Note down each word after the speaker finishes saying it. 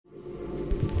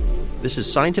This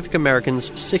is Scientific American's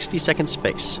 60-Second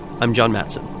Space. I'm John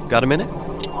Matson. Got a minute?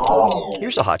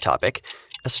 Here's a hot topic.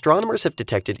 Astronomers have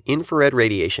detected infrared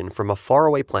radiation from a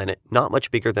faraway planet not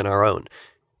much bigger than our own.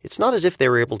 It's not as if they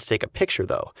were able to take a picture,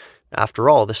 though. After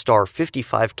all, the star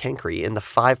 55 Cancri and the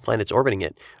 5 planets orbiting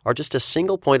it are just a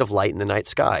single point of light in the night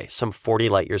sky, some 40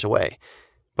 light-years away.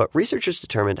 But researchers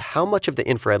determined how much of the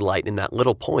infrared light in that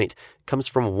little point comes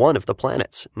from one of the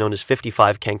planets, known as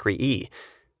 55 Cancri e.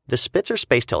 The Spitzer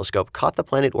Space Telescope caught the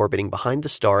planet orbiting behind the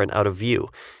star and out of view.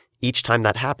 Each time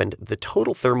that happened, the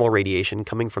total thermal radiation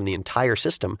coming from the entire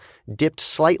system dipped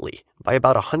slightly, by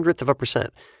about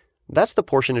 1/100%. That's the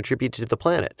portion attributed to the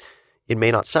planet. It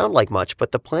may not sound like much,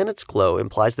 but the planet's glow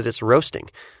implies that it's roasting.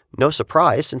 No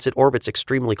surprise, since it orbits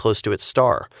extremely close to its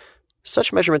star.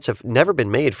 Such measurements have never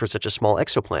been made for such a small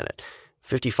exoplanet.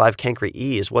 55 Cancri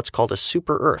e is what's called a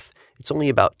super-Earth. It's only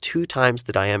about 2 times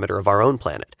the diameter of our own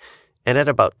planet. And at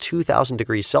about 2,000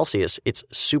 degrees Celsius, it's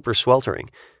super sweltering.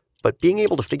 But being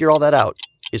able to figure all that out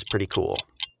is pretty cool.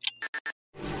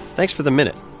 Thanks for the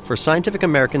minute. For Scientific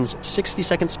American's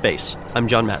 60-Second Space, I'm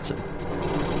John Matson.